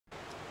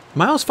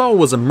Miles Fowl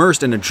was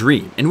immersed in a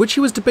dream in which he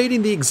was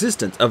debating the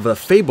existence of the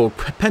fabled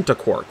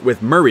pentaquark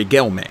with Murray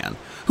Gell-Mann,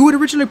 who had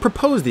originally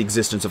proposed the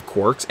existence of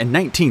quarks in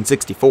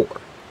 1964.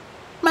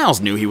 Miles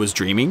knew he was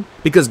dreaming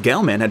because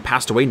Gell-Mann had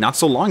passed away not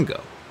so long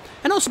ago,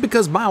 and also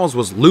because Miles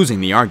was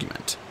losing the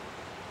argument.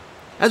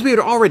 As we had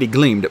already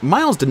gleaned,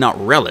 Miles did not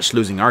relish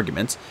losing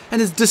arguments,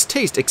 and his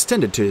distaste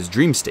extended to his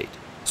dream state,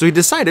 so he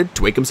decided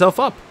to wake himself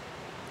up.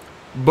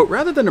 But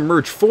rather than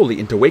emerge fully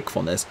into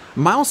wakefulness,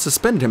 Miles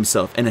suspended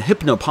himself in a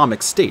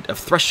hypnopompic state of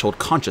threshold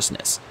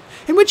consciousness,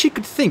 in which he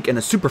could think in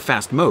a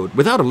super-fast mode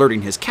without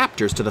alerting his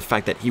captors to the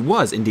fact that he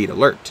was indeed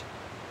alert.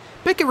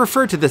 Beckett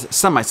referred to this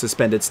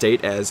semi-suspended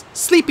state as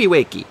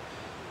sleepy-wakey,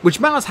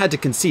 which Miles had to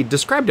concede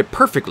described it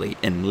perfectly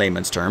in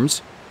layman's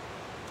terms.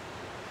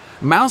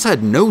 Miles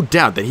had no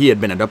doubt that he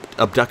had been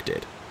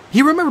abducted.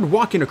 He remembered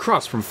walking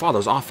across from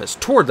Father's office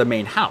toward the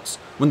main house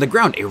when the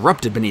ground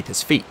erupted beneath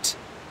his feet.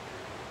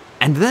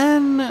 And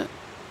then...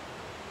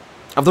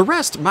 Of the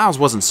rest, Miles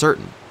wasn't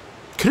certain.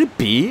 Could it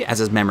be, as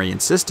his memory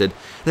insisted,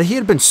 that he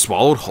had been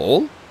swallowed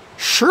whole?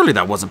 Surely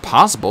that wasn't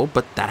possible,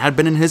 but that had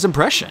been in his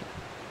impression.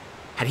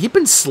 Had he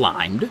been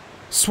slimed?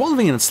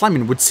 Swallowing and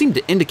sliming would seem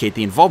to indicate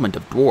the involvement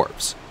of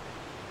dwarves.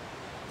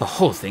 The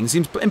whole thing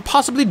seems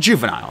impossibly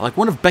juvenile, like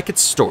one of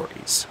Beckett's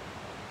stories.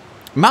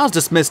 Miles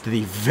dismissed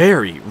the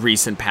very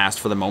recent past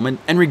for the moment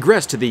and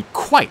regressed to the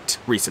quite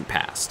recent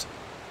past.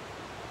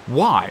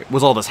 Why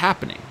was all this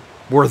happening?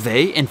 Were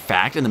they, in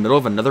fact, in the middle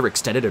of another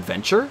extended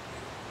adventure?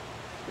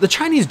 The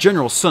Chinese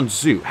general Sun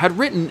Tzu had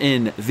written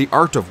in The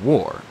Art of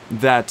War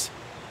that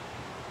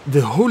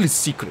the holy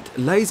secret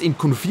lies in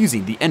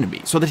confusing the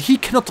enemy so that he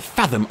cannot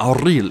fathom our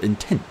real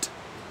intent.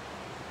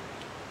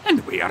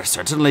 And we are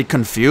certainly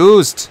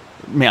confused,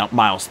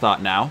 Miles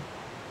thought now.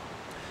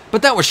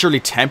 But that was surely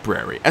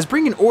temporary, as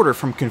bringing order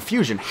from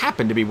confusion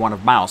happened to be one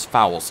of Miles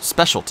Fowl's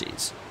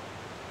specialties.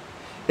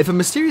 If a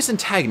mysterious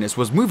antagonist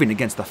was moving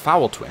against the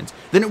Fowl twins,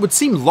 then it would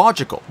seem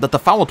logical that the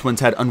Fowl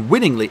twins had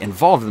unwittingly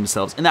involved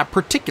themselves in that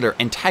particular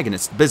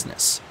antagonist's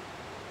business.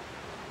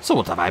 So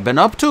what have I been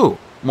up to?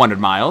 Wondered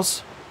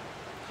Miles.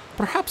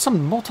 Perhaps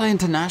some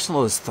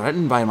multi-international is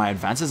threatened by my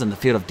advances in the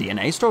field of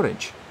DNA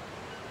storage.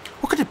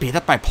 Or could it be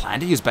that my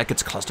plan to use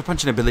Beckett's cluster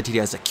punching ability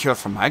as a cure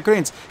for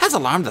migraines has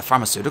alarmed the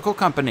pharmaceutical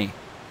company?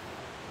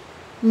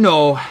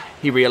 No,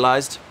 he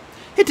realized.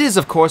 It is,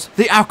 of course,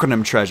 the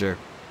acronym treasure.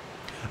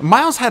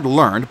 Miles had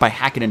learned, by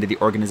hacking into the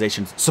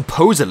organization's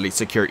supposedly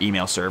secure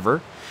email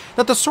server,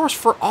 that the source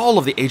for all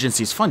of the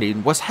agency's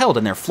funding was held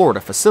in their Florida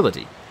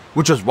facility,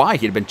 which was why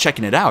he had been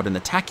checking it out in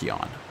the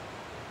Tachyon.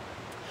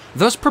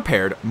 Thus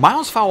prepared,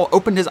 Miles Fowl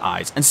opened his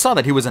eyes and saw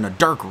that he was in a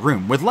dark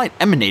room with light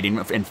emanating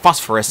in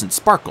phosphorescent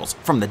sparkles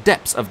from the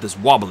depths of this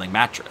wobbling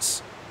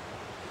mattress.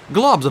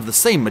 Globs of the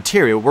same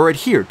material were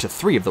adhered to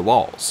 3 of the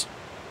walls.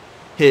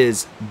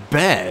 His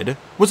bed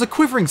was a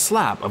quivering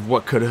slab of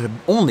what could have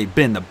only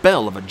been the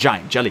bell of a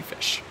giant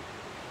jellyfish.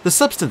 The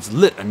substance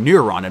lit a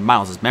neuron in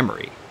Miles's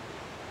memory.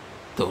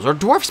 Those are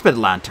dwarf spit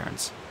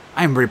lanterns.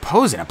 I am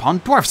reposing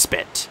upon dwarf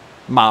spit,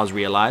 Miles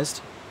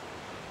realized.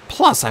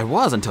 Plus, I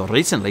was, until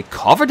recently,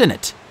 covered in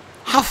it.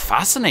 How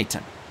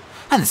fascinating.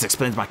 And this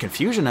explains my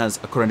confusion as,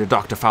 according to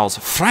Dr. Fowl's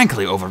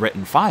frankly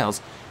overwritten files,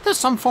 there's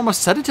some form of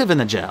sedative in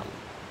the gel.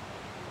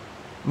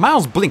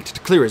 Miles blinked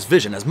to clear his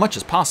vision as much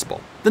as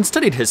possible, then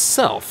studied his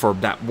cell for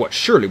what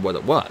surely what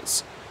it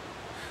was.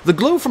 The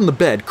glow from the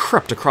bed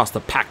crept across the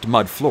packed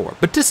mud floor,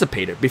 but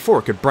dissipated before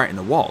it could brighten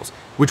the walls,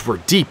 which were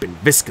deep in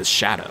viscous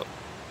shadow.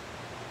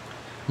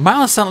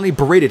 Miles silently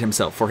berated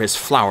himself for his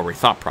flowery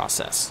thought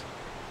process.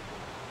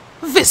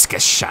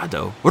 Viscous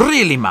shadow?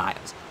 Really,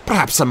 Miles?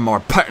 Perhaps some more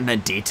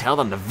pertinent detail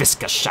than the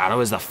viscous shadow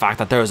is the fact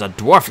that there is a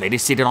dwarf lady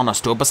seated on a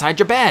stool beside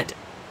your bed.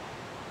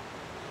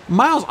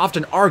 Miles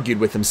often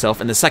argued with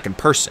himself in the second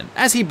person,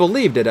 as he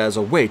believed it as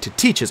a way to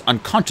teach his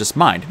unconscious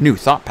mind new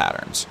thought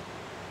patterns.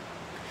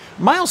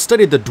 Miles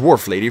studied the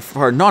dwarf lady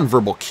for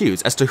nonverbal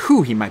cues as to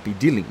who he might be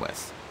dealing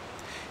with.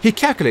 He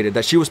calculated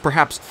that she was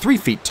perhaps 3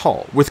 feet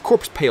tall, with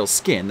corpse-pale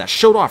skin that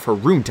showed off her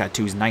rune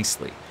tattoos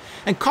nicely,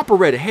 and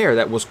copper-red hair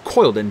that was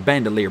coiled in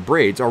bandolier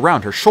braids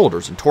around her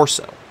shoulders and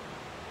torso.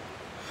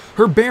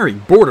 Her bearing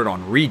bordered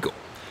on regal,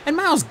 and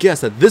Miles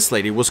guessed that this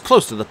lady was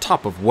close to the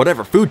top of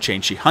whatever food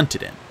chain she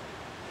hunted in.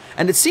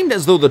 And it seemed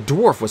as though the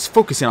dwarf was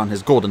focusing on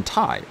his golden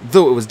tie,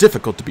 though it was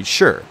difficult to be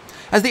sure,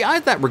 as the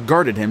eyes that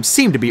regarded him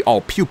seemed to be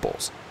all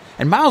pupils,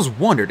 and Miles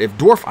wondered if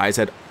dwarf eyes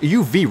had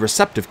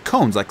UV-receptive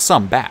cones like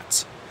some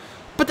bats.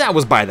 But that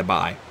was by the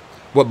by.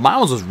 What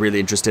Miles was really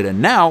interested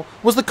in now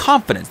was the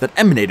confidence that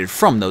emanated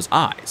from those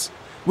eyes,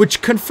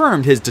 which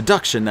confirmed his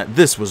deduction that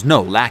this was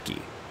no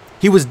lackey.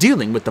 He was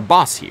dealing with the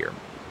boss here,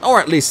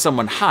 or at least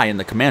someone high in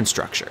the command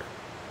structure.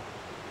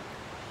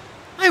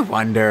 I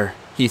wonder,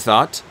 he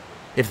thought,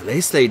 if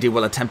Lace Lady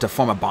will attempt to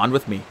form a bond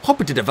with me,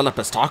 hoping to develop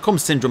a Stockholm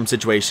Syndrome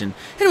situation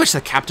in which the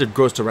captive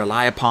grows to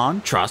rely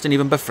upon, trust, and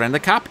even befriend the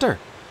captor.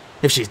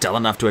 If she's dull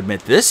enough to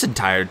admit this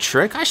entire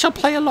trick, I shall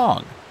play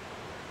along.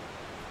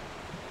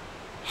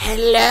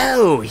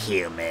 Hello,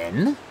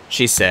 human,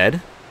 she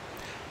said.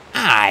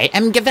 I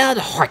am Geveld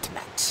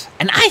Hortnut,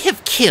 and I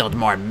have killed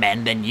more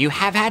men than you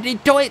have had in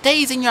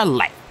days in your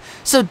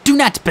life, so do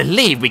not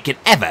believe we could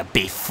ever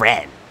be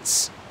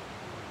friends.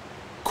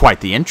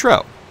 Quite the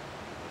intro.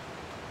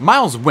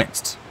 Miles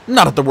winced,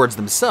 not at the words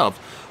themselves,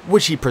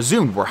 which he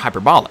presumed were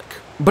hyperbolic,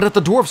 but at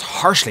the dwarf's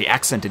harshly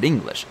accented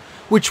English,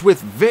 which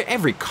with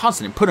every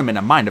consonant put him in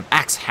a mind of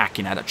axe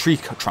hacking at a tree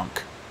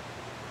trunk.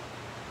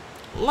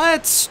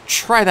 Let's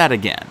try that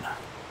again.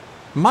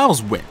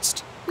 Miles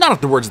winced, not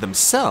at the words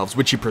themselves,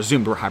 which he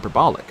presumed were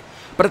hyperbolic,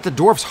 but at the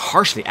dwarf's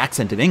harshly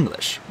accented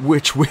English,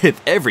 which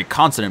with every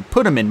consonant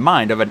put him in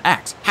mind of an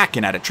axe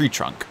hacking at a tree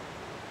trunk.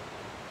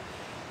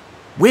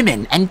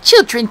 Women and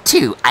children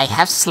too I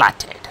have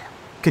slaughtered,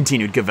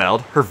 continued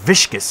Geveld, her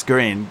viscous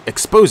grin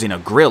exposing a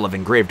grill of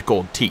engraved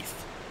gold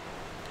teeth.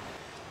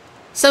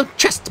 So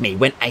trust me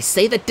when I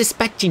say that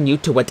dispatching you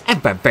to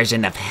whatever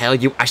version of hell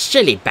you are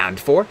surely bound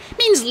for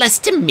means less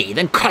to me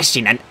than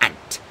crushing an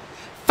ant.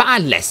 Far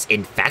less,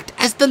 in fact,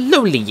 as the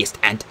lowliest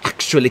ant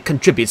actually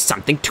contributes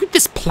something to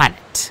this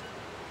planet.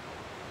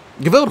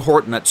 Geveld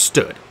Hortnut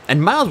stood,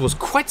 and Miles was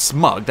quite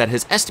smug that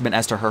his estimate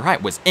as to her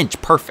height was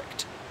inch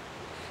perfect.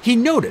 He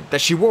noted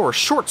that she wore a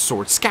short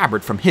sword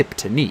scabbard from hip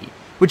to knee,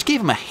 which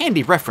gave him a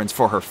handy reference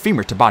for her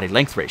femur-to-body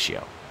length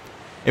ratio.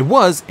 It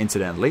was,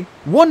 incidentally,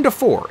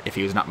 1:4, if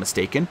he was not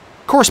mistaken,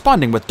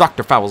 corresponding with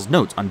Dr. Fowl's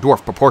notes on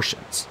dwarf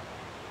proportions.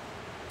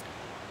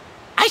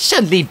 I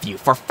shall leave you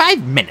for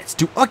 5 minutes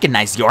to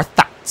organize your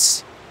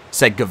thoughts,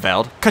 said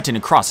Geveld, cutting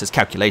across his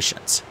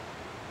calculations,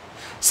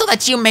 so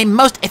that you may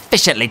most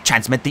efficiently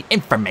transmit the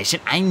information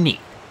I need.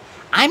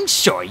 I'm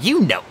sure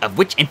you know of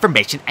which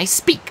information I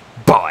speak,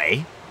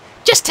 boy.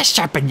 Just to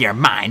sharpen your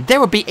mind,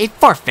 there will be a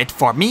forfeit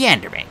for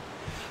meandering.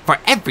 For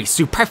every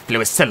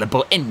superfluous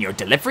syllable in your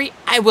delivery,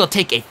 I will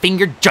take a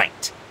finger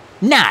joint.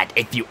 Nod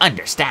if you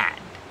understand.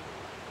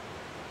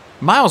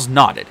 Miles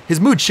nodded, his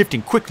mood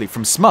shifting quickly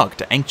from smug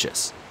to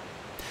anxious.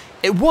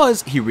 It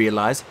was, he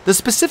realized, the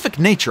specific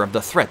nature of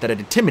the threat that had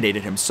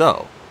intimidated him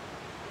so.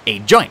 A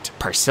joint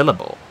per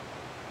syllable.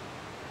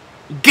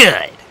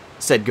 Good,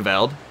 said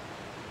Geveld.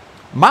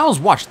 Miles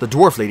watched the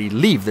dwarf lady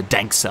leave the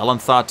dank cell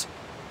and thought,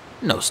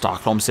 no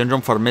Stockholm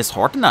Syndrome for Miss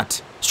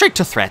Hortnut. Straight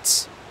to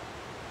threats.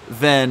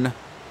 Then,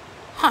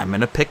 I'm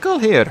in a pickle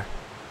here.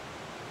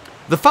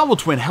 The Fowl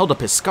twin held up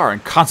his scar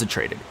and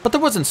concentrated, but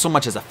there wasn't so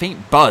much as a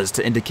faint buzz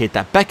to indicate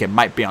that Beckett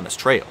might be on his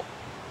trail.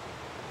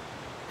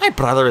 My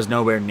brother is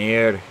nowhere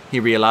near, he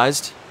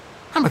realized.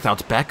 And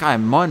without Beck, I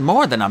am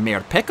more than a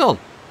mere pickle.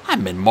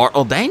 I'm in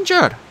mortal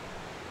danger.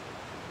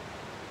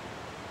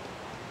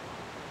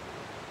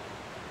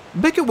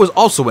 Beckett was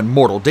also in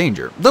mortal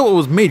danger, though it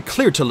was made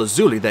clear to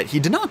Lazuli that he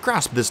did not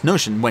grasp this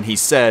notion when he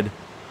said,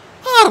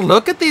 "Oh,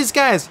 look at these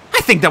guys.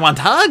 I think they want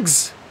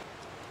hugs."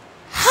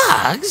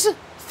 Hugs?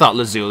 Thought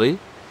Lazuli.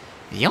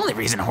 The only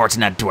reason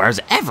Hortnut dwarves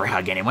ever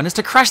hug anyone is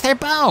to crush their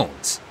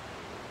bones.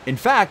 In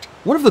fact,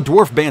 one of the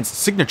dwarf band's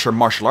signature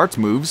martial arts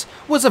moves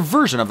was a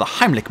version of the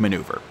Heimlich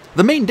maneuver,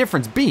 the main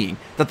difference being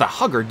that the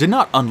hugger did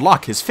not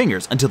unlock his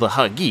fingers until the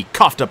huggee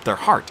coughed up their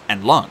heart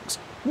and lungs,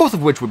 both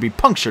of which would be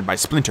punctured by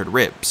splintered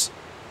ribs.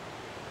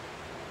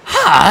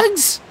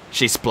 Hugs?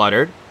 She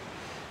spluttered.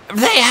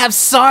 They have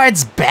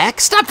swords, Beck.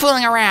 Stop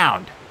fooling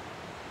around.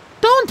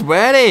 Don't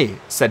worry,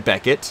 said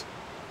Beckett.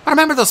 I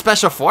remember those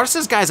special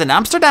forces guys in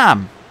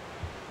Amsterdam.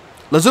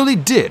 Lazuli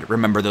did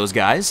remember those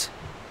guys.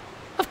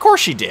 Of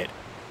course she did.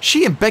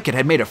 She and Beckett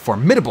had made a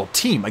formidable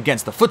team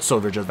against the foot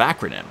soldiers of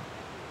Acronym.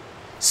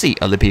 See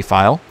Olympi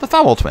file, the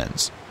Fowl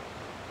twins.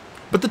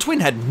 But the twin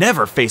had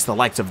never faced the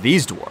likes of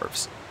these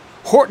dwarves.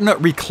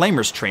 Hortnut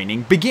Reclaimers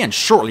training began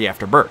shortly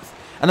after birth,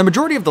 and the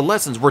majority of the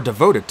lessons were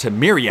devoted to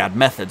myriad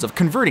methods of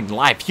converting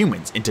live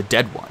humans into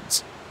dead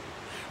ones.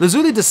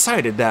 Lazuli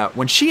decided that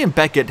when she and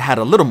Beckett had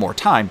a little more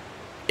time,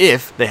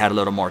 if they had a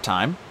little more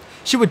time,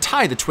 she would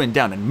tie the twin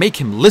down and make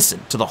him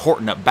listen to the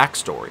Hortnut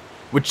backstory,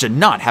 which did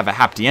not have a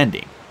happy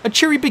ending, a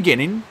cheery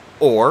beginning,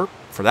 or,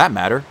 for that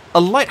matter,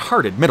 a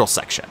light-hearted middle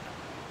section.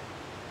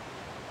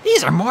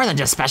 These are more than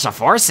just special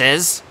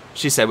forces,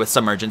 she said with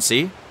some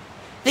urgency.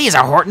 These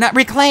are Hortnut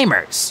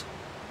Reclaimers.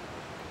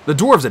 The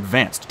dwarves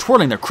advanced,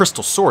 twirling their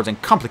crystal swords in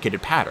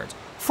complicated patterns,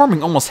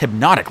 forming almost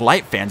hypnotic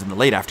light fans in the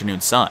late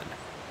afternoon sun.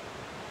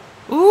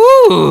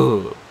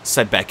 Ooh,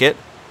 said Beckett.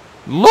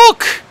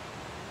 Look!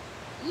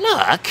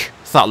 Look,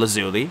 thought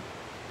Lazuli.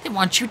 They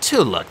want you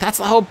to look, that's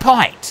the whole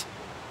point.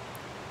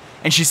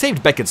 And she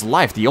saved Beckett's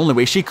life the only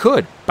way she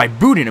could, by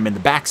booting him in the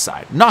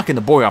backside, knocking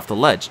the boy off the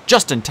ledge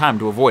just in time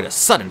to avoid a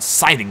sudden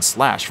scything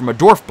slash from a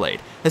dwarf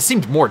blade that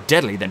seemed more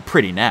deadly than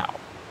pretty now.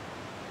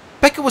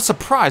 Beckett was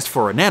surprised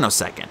for a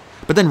nanosecond,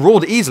 but then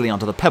rolled easily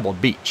onto the pebbled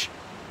beach.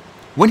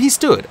 When he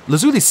stood,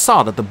 Lazuli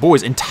saw that the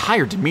boy's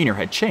entire demeanor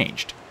had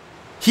changed.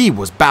 He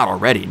was battle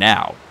ready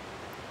now.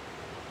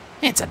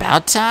 It's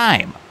about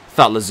time,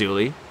 thought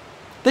Lazuli.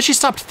 Then she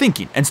stopped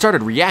thinking and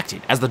started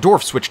reacting as the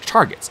dwarf switched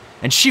targets,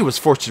 and she was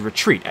forced to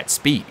retreat at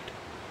speed.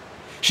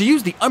 She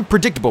used the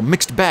unpredictable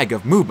mixed bag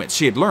of movements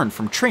she had learned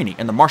from training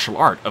in the martial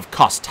art of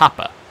Kos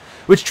Tapa,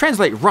 which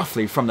translate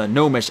roughly from the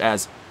gnomish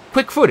as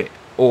quick-footed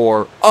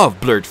or of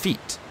blurred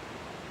feet.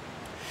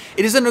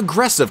 It is an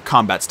aggressive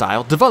combat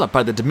style developed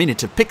by the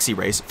diminutive pixie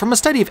race from a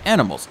study of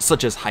animals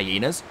such as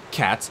hyenas,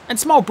 cats, and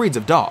small breeds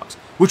of dogs,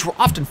 which were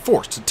often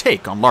forced to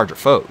take on larger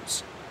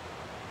foes.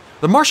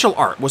 The martial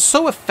art was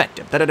so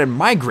effective that it had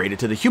migrated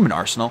to the human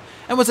arsenal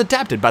and was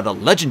adapted by the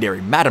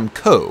legendary Madame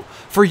Ko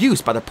for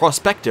use by the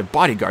prospective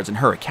bodyguards in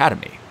her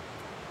academy.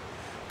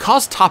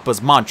 Kaz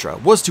Tapa's mantra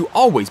was to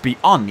always be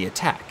on the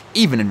attack,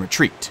 even in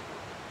retreat.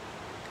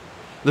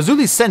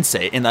 Lazuli's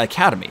sensei in the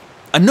academy,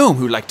 a gnome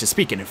who liked to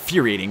speak in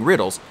infuriating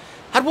riddles,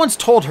 had once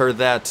told her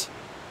that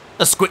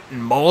a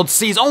squinting mold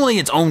sees only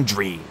its own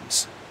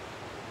dreams,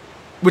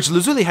 which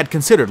Lazuli had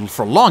considered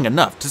for long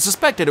enough to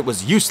suspect that it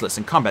was useless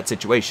in combat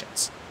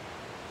situations.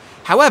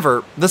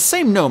 However, the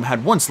same gnome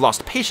had once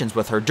lost patience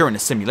with her during a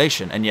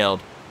simulation and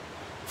yelled,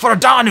 "For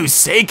Danu's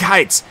sake,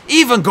 Heights,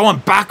 even going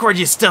backward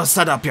you still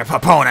set up your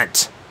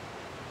opponent!"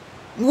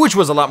 Which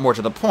was a lot more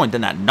to the point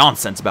than that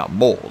nonsense about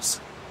moles.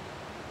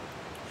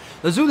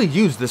 Lazuli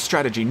used this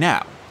strategy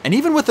now, and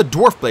even with the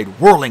dwarf blade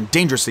whirling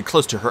dangerously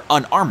close to her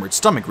unarmored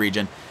stomach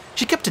region,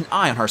 she kept an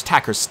eye on her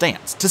attacker's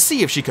stance to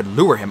see if she could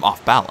lure him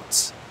off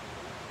balance.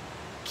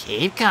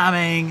 "Keep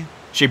coming,"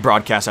 she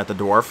broadcast at the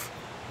dwarf.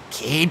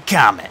 "Keep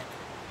coming."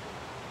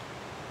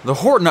 The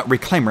Hortnut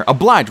Reclaimer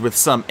obliged with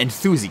some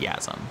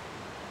enthusiasm.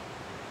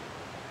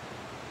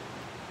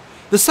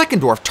 The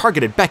second dwarf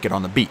targeted Beckett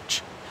on the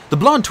beach. The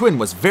blonde twin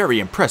was very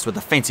impressed with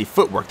the fancy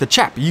footwork the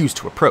chap used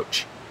to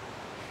approach.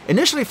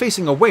 Initially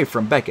facing away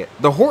from Beckett,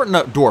 the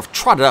Hortnut dwarf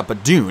trotted up a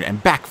dune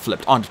and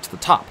backflipped onto the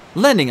top,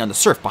 landing on the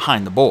surf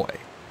behind the boy.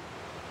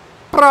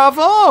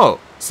 "Bravo!"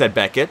 said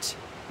Beckett.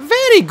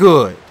 "Very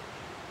good!"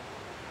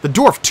 The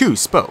dwarf too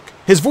spoke,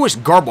 his voice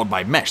garbled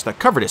by mesh that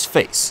covered his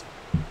face.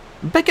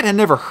 Beckett had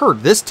never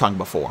heard this tongue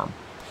before.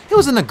 It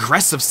was an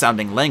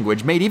aggressive-sounding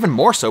language made even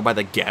more so by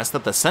the guess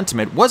that the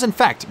sentiment was in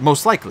fact,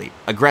 most likely,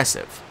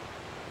 aggressive.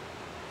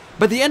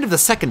 By the end of the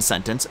second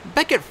sentence,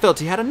 Beckett felt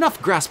he had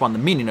enough grasp on the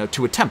meaning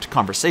to attempt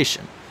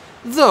conversation,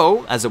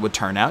 though, as it would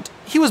turn out,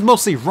 he was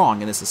mostly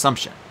wrong in this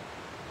assumption.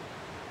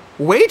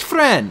 "Wait,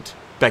 friend,"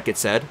 Beckett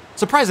said,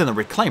 surprising the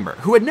Reclaimer,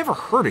 who had never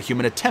heard a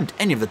human attempt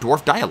any of the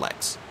dwarf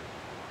dialects.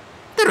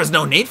 "There is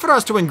no need for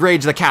us to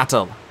enrage the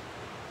cattle."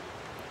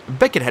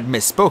 Beckett had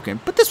misspoken,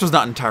 but this was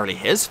not entirely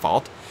his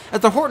fault,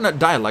 as the Hortnut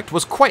dialect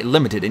was quite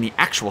limited in the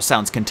actual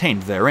sounds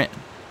contained therein.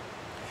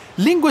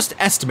 Linguists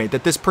estimate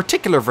that this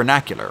particular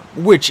vernacular,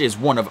 which is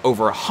one of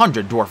over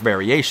 100 dwarf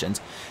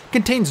variations,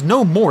 contains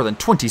no more than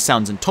 20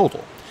 sounds in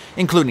total,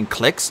 including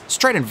clicks,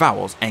 strident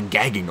vowels, and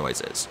gagging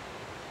noises.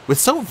 With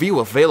so few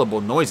available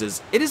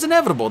noises, it is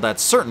inevitable that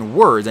certain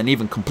words and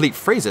even complete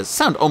phrases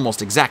sound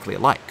almost exactly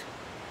alike.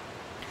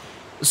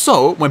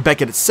 So, when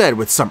Beckett said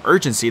with some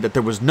urgency that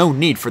there was no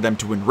need for them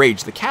to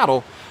enrage the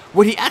cattle,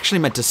 what he actually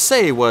meant to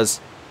say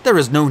was, "There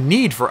is no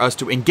need for us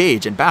to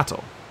engage in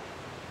battle."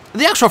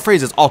 The actual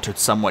phrase is altered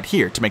somewhat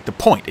here to make the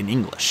point in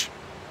English.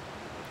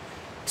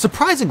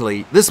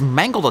 Surprisingly, this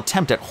mangled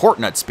attempt at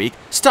Hortnut speak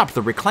stopped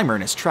the Reclaimer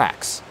in his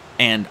tracks,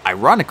 and,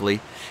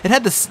 ironically, it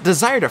had the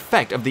desired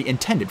effect of the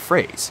intended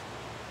phrase.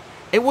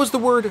 It was the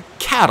word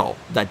cattle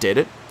that did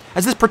it,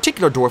 as this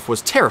particular dwarf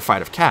was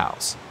terrified of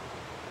cows.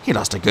 He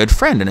lost a good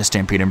friend in a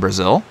stampede in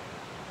Brazil.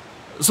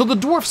 So the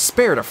dwarf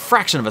spared a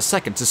fraction of a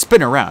second to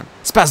spin around,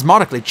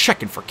 spasmodically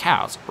checking for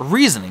cows,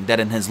 reasoning that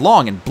in his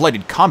long and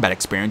bloodied combat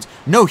experience,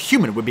 no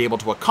human would be able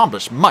to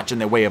accomplish much in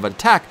the way of an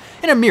attack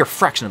in a mere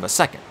fraction of a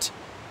second.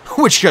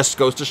 Which just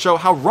goes to show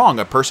how wrong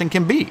a person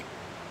can be.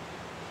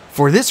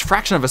 For this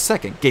fraction of a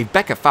second gave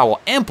Becca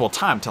Fowl ample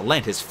time to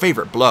land his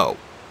favorite blow,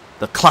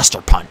 the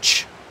cluster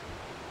punch.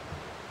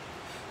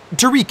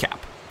 To recap,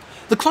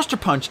 the cluster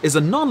punch is a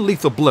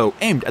non-lethal blow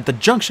aimed at the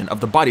junction of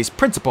the body's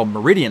principal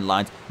meridian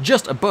lines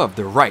just above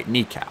the right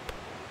kneecap.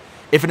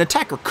 If an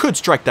attacker could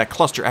strike that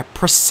cluster at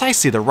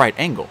precisely the right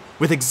angle,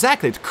 with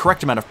exactly the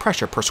correct amount of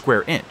pressure per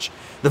square inch,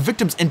 the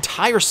victim's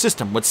entire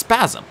system would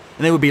spasm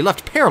and they would be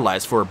left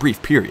paralyzed for a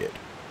brief period.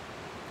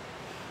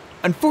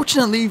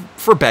 Unfortunately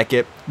for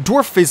Beckett,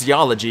 dwarf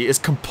physiology is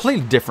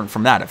completely different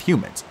from that of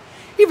humans,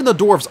 even though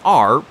dwarves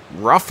are,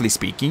 roughly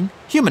speaking,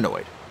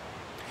 humanoid.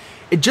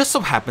 It just so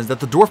happens that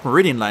the dwarf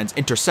meridian lines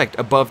intersect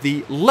above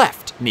the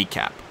left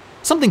kneecap,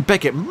 something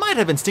Beckett might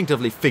have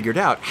instinctively figured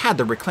out had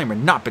the Reclaimer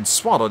not been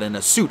swaddled in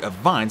a suit of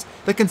vines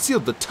that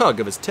concealed the tug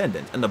of his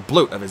tendons and the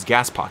bloat of his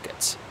gas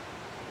pockets.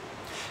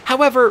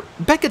 However,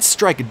 Beckett's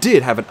strike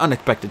did have an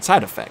unexpected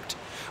side effect,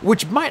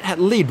 which might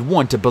lead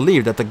one to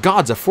believe that the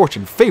gods of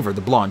fortune favor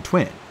the blonde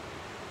twin.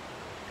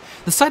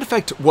 The side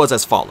effect was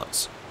as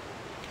follows.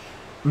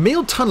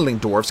 Male tunneling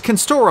dwarves can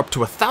store up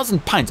to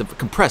 1,000 pints of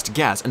compressed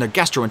gas in their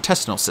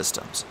gastrointestinal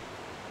systems.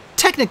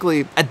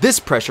 Technically, at this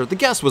pressure, the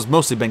gas was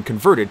mostly been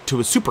converted to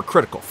a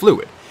supercritical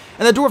fluid,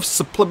 and the dwarf's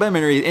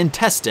supplementary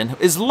intestine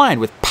is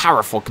lined with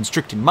powerful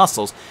constricting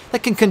muscles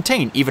that can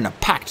contain even a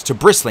packed to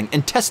bristling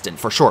intestine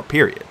for short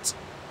periods.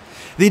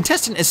 The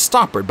intestine is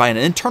stoppered by an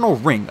internal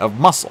ring of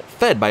muscle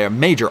fed by a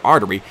major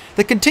artery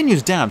that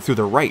continues down through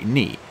the right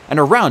knee and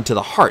around to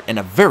the heart in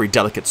a very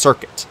delicate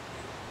circuit.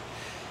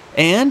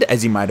 And,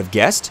 as you might have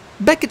guessed,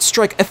 Beckett's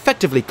strike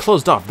effectively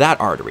closed off that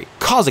artery,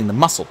 causing the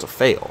muscle to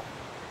fail.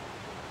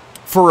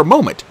 For a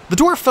moment, the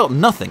dwarf felt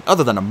nothing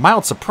other than a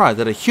mild surprise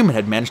that a human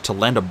had managed to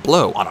land a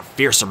blow on a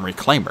fearsome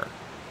reclaimer.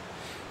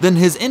 Then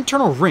his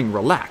internal ring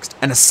relaxed,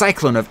 and a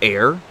cyclone of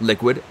air,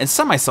 liquid, and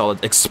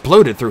semi-solid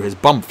exploded through his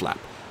bum flap,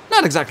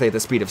 not exactly at the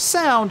speed of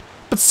sound,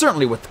 but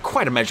certainly with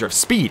quite a measure of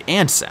speed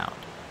and sound.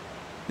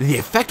 The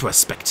effect was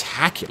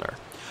spectacular.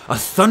 A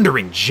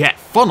thundering jet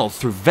funneled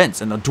through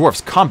vents in the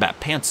dwarf's combat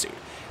pantsuit,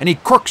 and he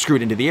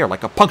corkscrewed into the air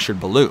like a punctured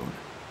balloon.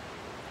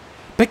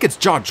 Beckett's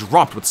jaw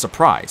dropped with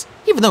surprise,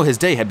 even though his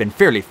day had been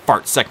fairly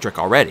fart-centric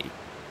already.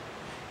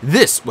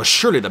 This was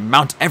surely the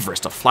Mount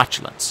Everest of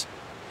flatulence.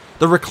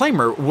 The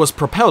reclaimer was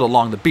propelled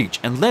along the beach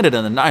and landed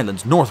on the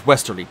island's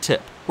northwesterly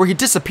tip, where he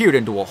disappeared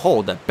into a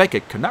hole that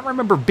Beckett could not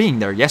remember being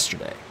there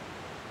yesterday.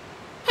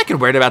 I can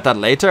worry about that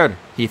later,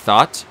 he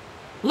thought.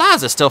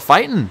 Laz is still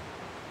fighting.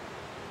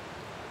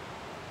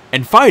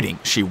 And fighting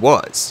she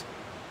was.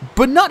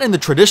 But not in the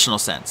traditional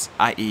sense,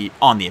 i.e.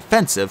 on the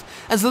offensive,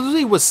 as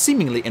Lily was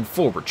seemingly in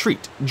full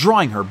retreat,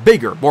 drawing her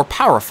bigger, more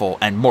powerful,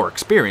 and more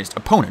experienced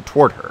opponent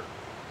toward her.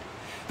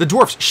 The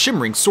dwarf's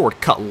shimmering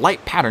sword cut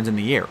light patterns in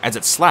the air as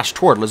it slashed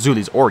toward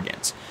Lazuli's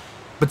organs,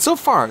 but so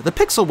far the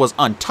pixel was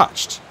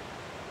untouched.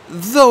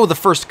 Though the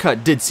first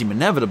cut did seem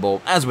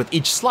inevitable, as with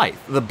each slice,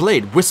 the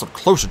blade whistled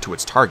closer to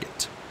its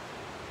target.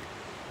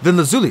 Then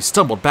Lazuli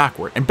stumbled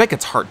backward, and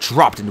Beckett's heart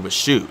dropped into his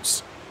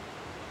shoes.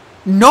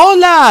 No,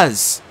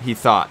 Laz, he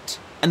thought,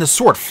 and the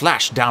sword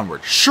flashed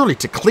downward, surely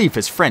to cleave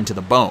his friend to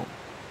the bone.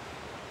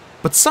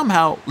 But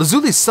somehow,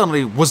 Lazuli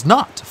suddenly was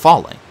not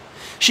falling.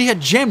 She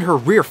had jammed her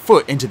rear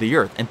foot into the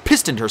earth and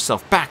pistoned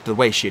herself back the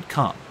way she had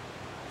come.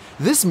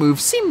 This move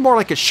seemed more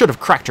like it should have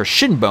cracked her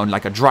shin bone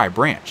like a dry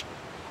branch,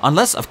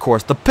 unless, of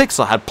course, the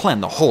pixel had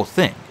planned the whole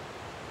thing.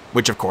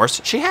 Which, of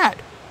course, she had.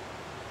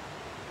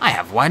 I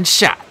have one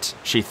shot,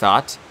 she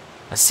thought.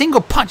 A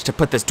single punch to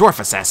put this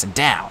dwarf assassin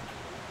down.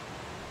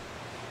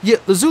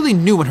 Yet Lazuli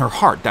knew in her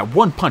heart that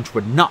one punch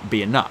would not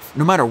be enough,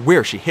 no matter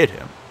where she hit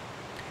him.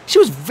 She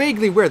was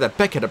vaguely aware that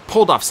Beckett had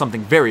pulled off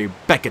something very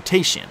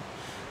Beckettian,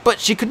 but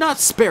she could not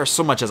spare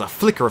so much as a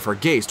flicker of her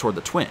gaze toward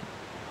the twin.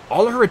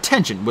 All her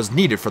attention was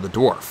needed for the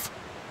dwarf.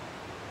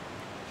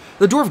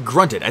 The dwarf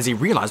grunted as he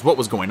realized what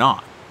was going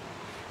on.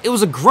 It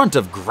was a grunt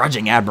of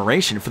grudging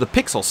admiration for the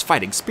pixel's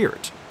fighting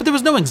spirit, but there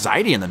was no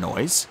anxiety in the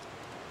noise.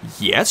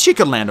 Yes, she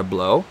could land a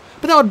blow,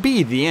 but that would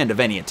be the end of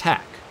any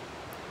attack.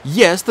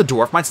 Yes, the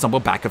dwarf might stumble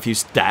back a few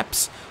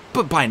steps,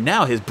 but by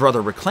now his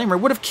brother Reclaimer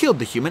would have killed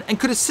the human and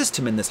could assist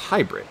him in this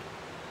hybrid.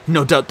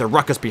 No doubt the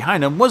ruckus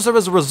behind him was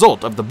as a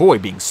result of the boy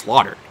being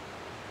slaughtered.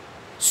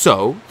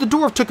 So, the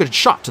dwarf took a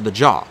shot to the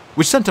jaw,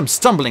 which sent him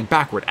stumbling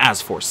backward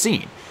as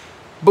foreseen,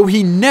 but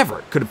he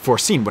never could have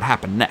foreseen what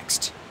happened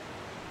next.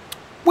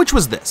 Which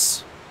was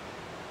this.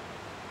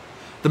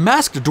 The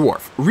masked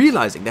dwarf,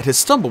 realizing that his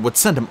stumble would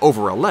send him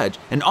over a ledge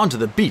and onto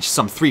the beach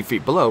some 3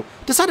 feet below,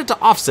 decided to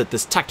offset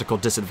this tactical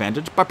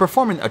disadvantage by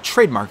performing a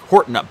trademark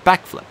Horton-up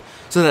backflip,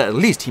 so that at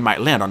least he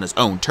might land on his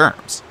own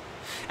terms.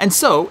 And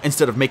so,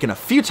 instead of making a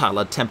futile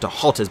attempt to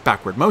halt his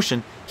backward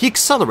motion, he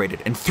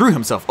accelerated and threw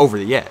himself over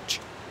the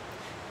edge.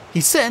 He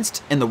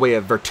sensed, in the way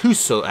of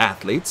virtuoso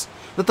athletes,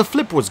 that the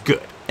flip was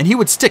good, and he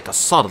would stick a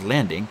solid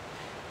landing,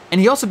 and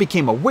he also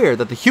became aware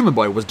that the human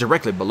boy was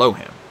directly below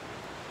him.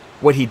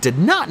 What he did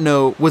not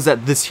know was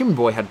that this human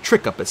boy had a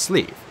trick up his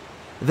sleeve,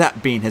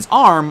 that being his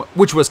arm,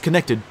 which was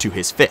connected to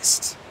his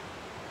fist.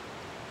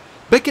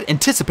 Beckett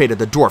anticipated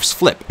the dwarf's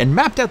flip and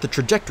mapped out the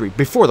trajectory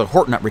before the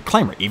Horton-up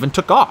reclaimer even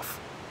took off.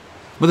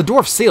 When the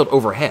dwarf sailed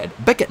overhead,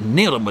 Beckett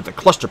nailed him with a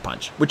cluster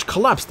punch, which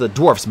collapsed the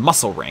dwarf's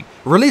muscle ring,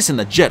 releasing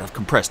the jet of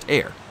compressed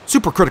air,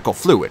 supercritical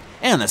fluid,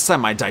 and the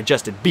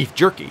semi-digested beef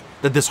jerky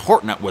that this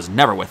Horton-up was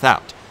never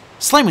without,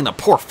 slamming the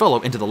poor fellow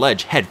into the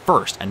ledge head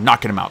first and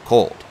knocking him out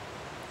cold.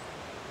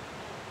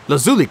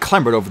 Lazuli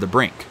clambered over the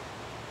brink.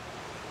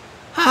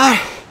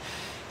 Are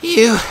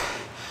you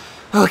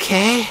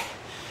okay,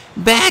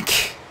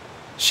 Beck?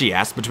 She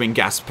asked between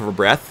gasps for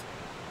breath.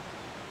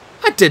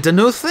 I did a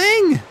new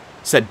thing,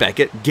 said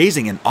Beckett,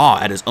 gazing in awe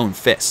at his own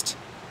fist.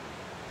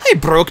 I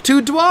broke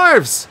 2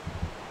 dwarves.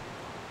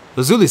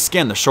 Lazuli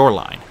scanned the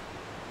shoreline.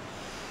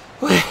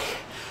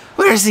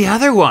 Where's the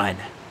other one?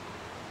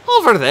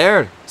 Over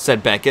there,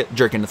 said Beckett,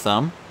 jerking a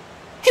thumb.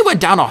 He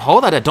went down a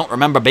hole that I don't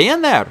remember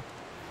being there.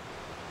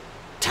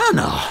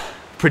 Tunnel,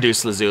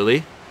 produced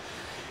Lazuli.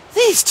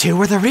 These 2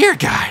 were the rear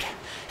guard,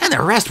 and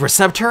the rest were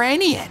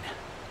subterranean.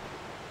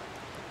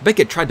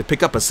 Beckett tried to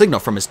pick up a signal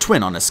from his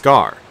twin on a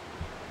scar.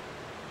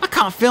 I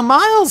can't feel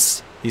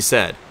Miles, he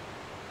said.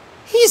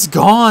 He's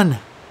gone.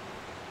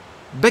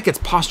 Beckett's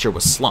posture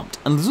was slumped,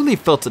 and Lazuli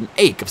felt an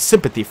ache of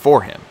sympathy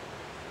for him.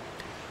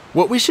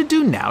 What we should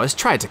do now is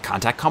try to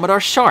contact Commodore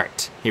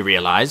Short, he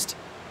realized.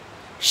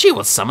 She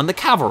will summon the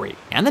cavalry,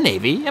 and the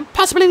Navy, and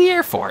possibly the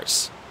Air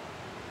Force.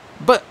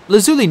 But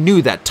Lazuli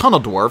knew that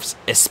tunnel dwarfs,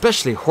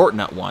 especially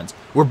Horton-up ones,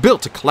 were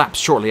built to collapse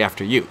shortly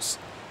after use.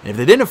 And if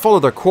they didn't follow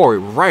their quarry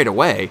right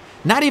away,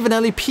 not even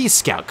an LEP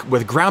scout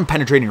with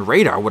ground-penetrating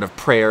radar would have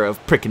prayer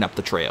of pricking up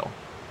the trail.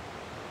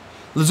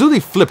 Lazuli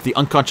flipped the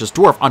unconscious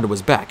dwarf onto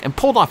his back and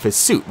pulled off his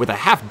suit with a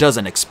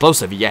half-dozen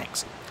explosive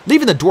yanks,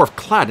 leaving the dwarf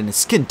clad in a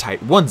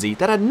skin-tight onesie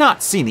that had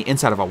not seen the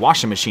inside of a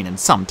washing machine in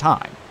some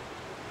time.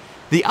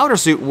 The outer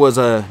suit was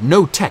a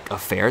no-tech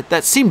affair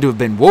that seemed to have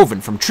been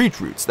woven from tree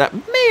roots that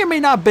may or may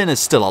not have been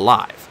still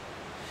alive.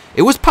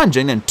 It was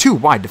pungent and too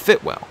wide to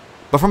fit well,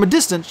 but from a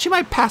distance she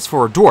might pass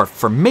for a dwarf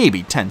for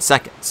maybe 10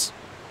 seconds.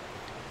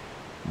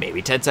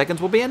 Maybe 10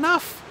 seconds will be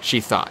enough, she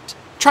thought,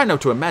 trying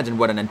not to imagine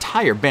what an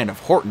entire band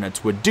of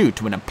Hortonites would do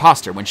to an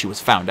imposter when she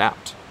was found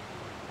out.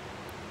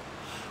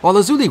 While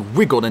Lazuli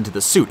wiggled into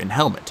the suit and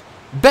helmet,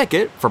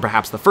 Beckett, for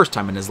perhaps the first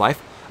time in his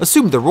life,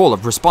 assumed the role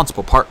of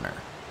responsible partner.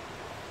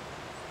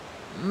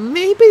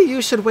 "Maybe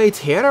you should wait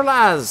here,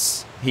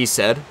 Laz," he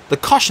said, the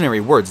cautionary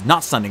words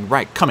not sounding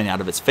right coming out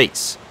of his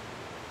face.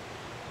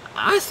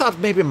 "I thought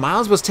maybe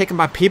Miles was taken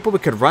by people we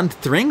could run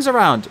strings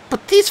around,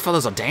 but these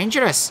fellows are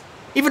dangerous.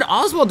 Even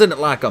Oswald didn't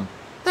like them.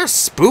 They're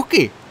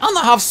spooky, and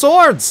they have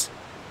swords."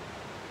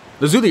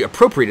 Lazuli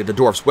appropriated the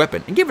dwarf's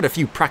weapon and gave it a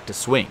few practice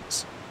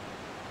swings.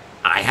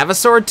 "I have a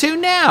sword too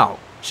now,"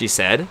 she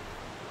said.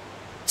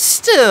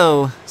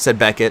 "Still," said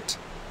Beckett,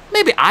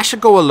 "maybe I should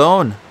go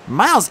alone.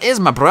 Miles is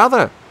my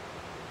brother."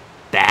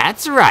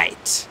 That's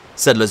right,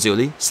 said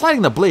Lazuli,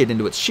 sliding the blade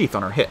into its sheath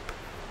on her hip.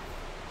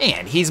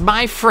 "And he's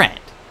my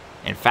friend.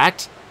 In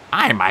fact,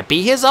 I might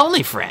be his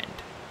only friend."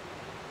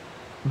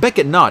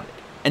 Beckett nodded,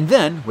 and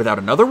then, without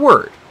another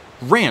word,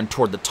 ran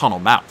toward the tunnel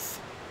mouth.